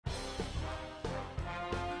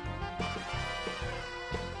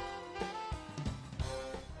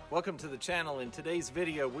Welcome to the channel. In today's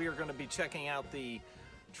video we are going to be checking out the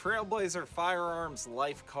Trailblazer Firearms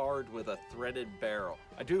LifeCard with a threaded barrel.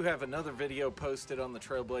 I do have another video posted on the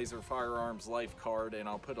Trailblazer Firearms LifeCard, and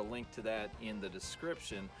I'll put a link to that in the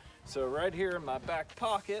description. So right here in my back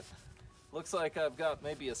pocket, looks like I've got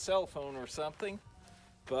maybe a cell phone or something,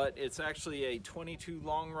 but it's actually a 22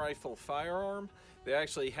 long rifle firearm. They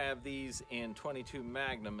actually have these in 22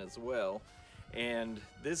 Magnum as well, and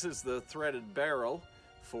this is the threaded barrel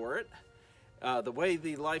for it. The way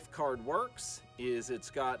the LifeCard works is it's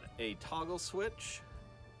got a toggle switch,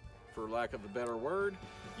 for lack of a better word.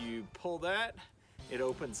 You pull that, it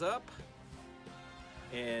opens up,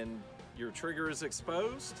 and your trigger is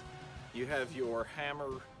exposed. You have your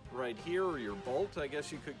hammer right here, or your bolt, I guess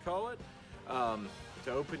you could call it.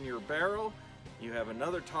 To open your barrel, you have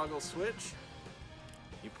another toggle switch.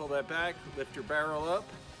 You pull that back, lift your barrel up,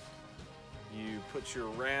 you put your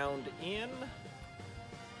round in,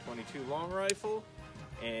 22 long rifle,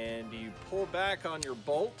 and you pull back on your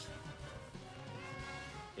bolt.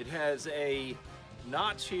 It has a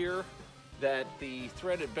notch here that the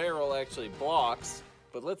threaded barrel actually blocks,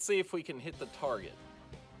 but let's see if we can hit the target.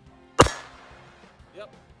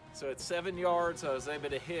 Yep, so at 7 yards I was able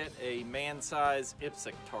to hit a man-size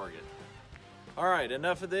IPSC target. Alright,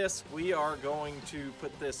 enough of this. We are going to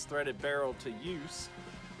put this threaded barrel to use,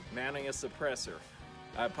 mounting a suppressor.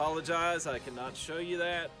 I apologize, I cannot show you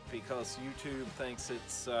that because YouTube thinks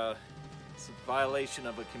it's a violation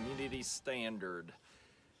of a community standard.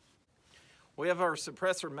 We have our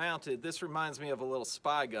suppressor mounted. This reminds me of a little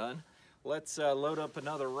spy gun. Let's load up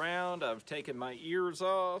another round. I've taken my ears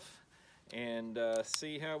off and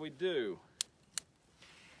see how we do.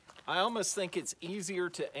 I almost think it's easier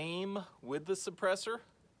to aim with the suppressor.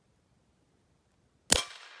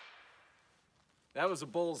 That was a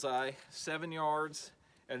bullseye, 7 yards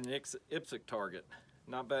at an IPSC target.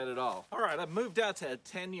 Not bad at all. All right, I've moved out to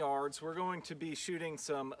 10 yards. We're going to be shooting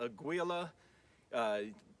some Aguila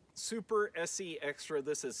Super SE Extra.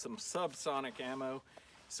 This is some subsonic ammo,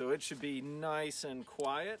 so it should be nice and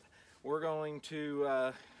quiet. We're going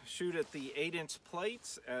to shoot at the 8-inch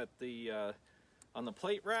plates at the on the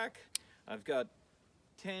plate rack. I've got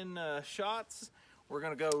 10 shots. We're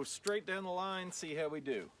gonna go straight down the line, see how we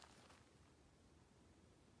do.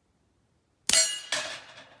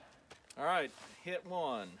 All right, hit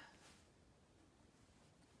one.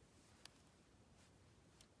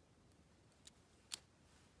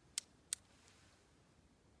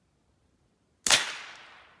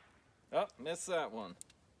 Oh, missed that one.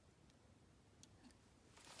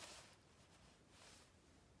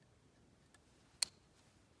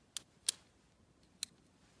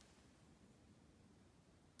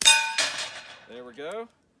 There we go.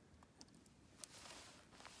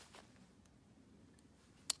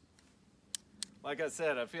 Like I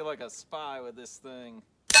said, I feel like a spy with this thing.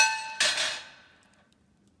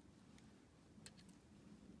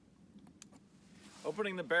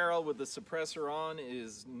 Opening the barrel with the suppressor on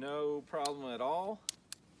is no problem at all.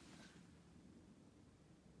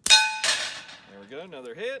 There we go,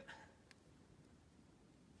 another hit.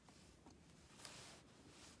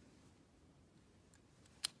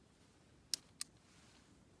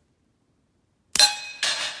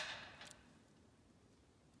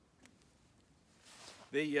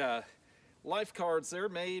 The LifeCards, they're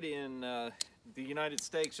made in the United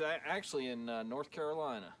States, actually in North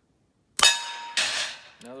Carolina.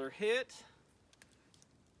 Another hit.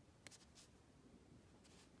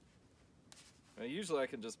 Well, usually I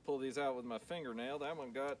can just pull these out with my fingernail. That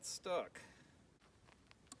one got stuck.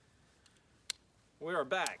 We are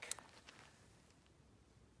back.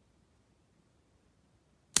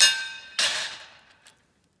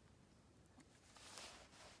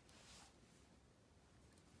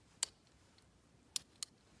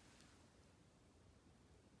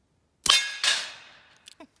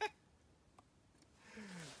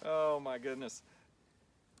 Oh my goodness.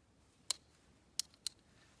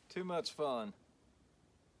 Too much fun.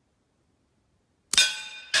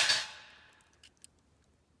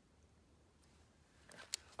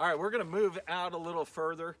 All right, we're gonna move out a little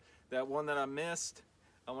further. That one that I missed,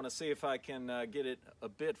 I wanna see if I can get it a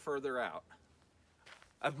bit further out.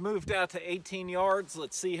 I've moved out to 18 yards.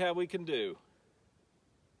 Let's see how we can do.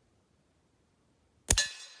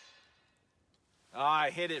 Oh, I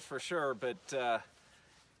hit it for sure, but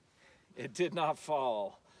it did not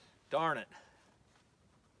fall. Darn it.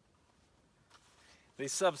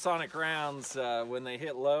 These subsonic rounds, when they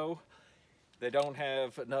hit low, they don't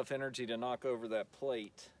have enough energy to knock over that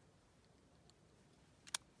plate.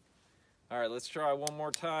 All right, let's try one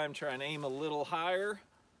more time. Try and aim a little higher.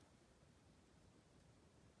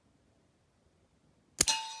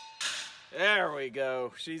 There we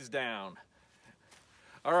go. She's down.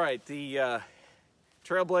 All right, the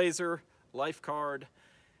Trailblazer LifeCard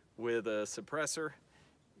with a suppressor.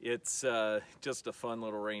 It's just a fun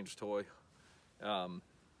little range toy.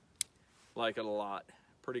 Like it a lot.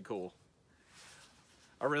 Pretty cool.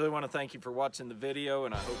 I really want to thank you for watching the video,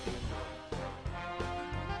 and I hope you